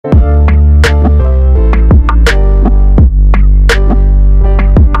Avenue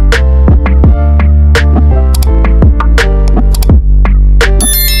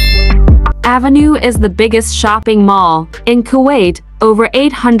is the biggest shopping mall in Kuwait, over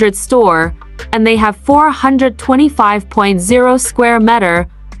 800 store, and they have 425.0 square meter.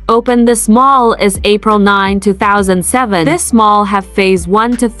 Opened this mall is April 9, 2007. This mall have phase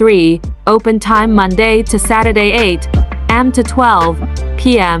 1 to 3, open time Monday to Saturday 8 am to 12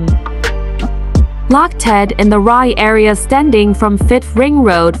 p.m. Located in the Rai area standing from 5th Ring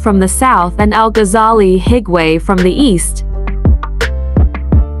Road from the south and Al Ghazali Higway from the east.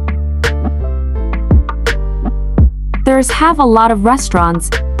 There's have a lot of restaurants,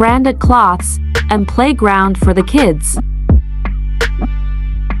 branded cloths, and playground for the kids.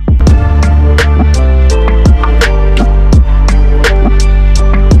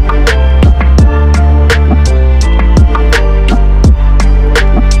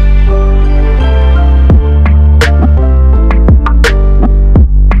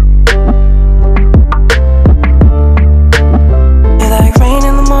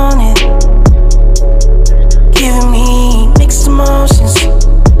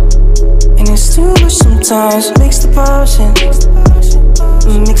 Sometimes mix the potion,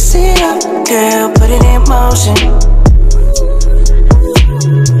 mix it up, girl, put it in motion.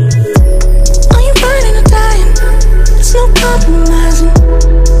 Are you burning or dying? There's no compromising.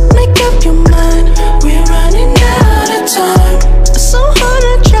 Make up your mind, we're running out of time. It's so hard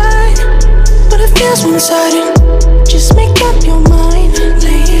to try, but it feels one-sided. Just make up your mind,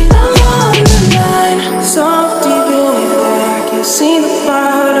 lay it all on the line. So deep in it, I can see the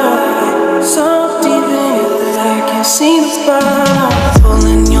bottom. So see the fire,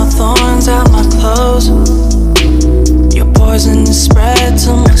 pulling your thorns out my clothes. Your poison is spread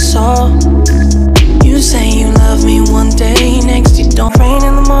to my soul. You say you love me one day, next you don't. Rain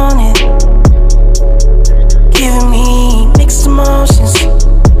in the morning, giving me mixed emotions,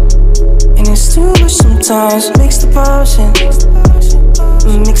 and it's too much sometimes. Mix the potion,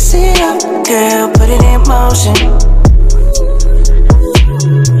 mix it up, girl, put it in motion.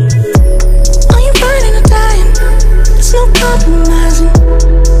 No compromising.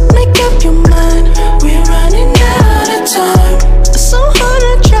 Make up your mind, we're running out of time. It's so hard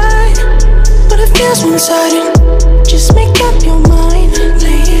to try, but it feels one-sided. Just make up your mind,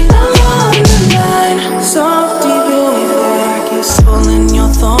 lay it all on the line. So deep in it, I can see pulling your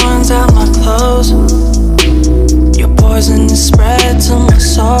thorns out my clothes. Your poison is spread to my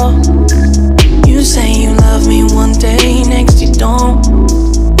soul. You say you love me one day, next you don't.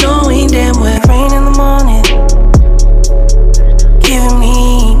 Knowing damn well rain in the morning, giving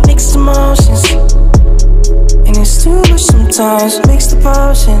me mixed emotions, and it's too much sometimes. Mix the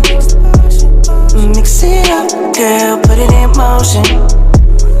potion, mix it up, girl, put it in motion.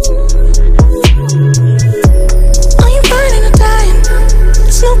 Are you burning or dying?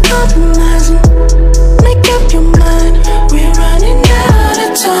 There's no compromising. Make up your mind, we're running out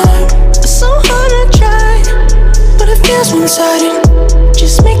of time. It's so hard to try, but it feels one-sided.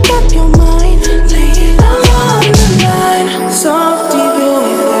 Just make up your mind, lay it all on the line. So deep in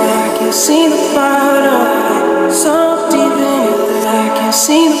it, I can see the bottom. So deep in it, I can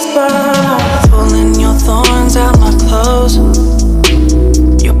see the bottom. Pulling your thorns out my clothes.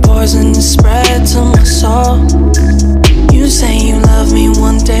 Your poison is spread to my soul. You say you love me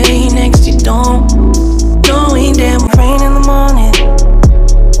one day, next you don't. Knowing damn rain in the morning,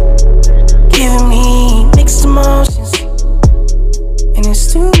 giving me mixed emotions, and it's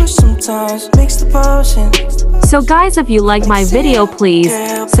too much sometimes. Mix the potion. So guys, if you like my video, please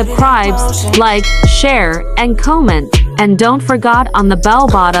subscribe, like, share, and comment. And don't forget on the bell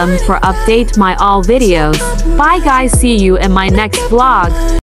button for update my all videos. Bye guys, see you in my next vlog.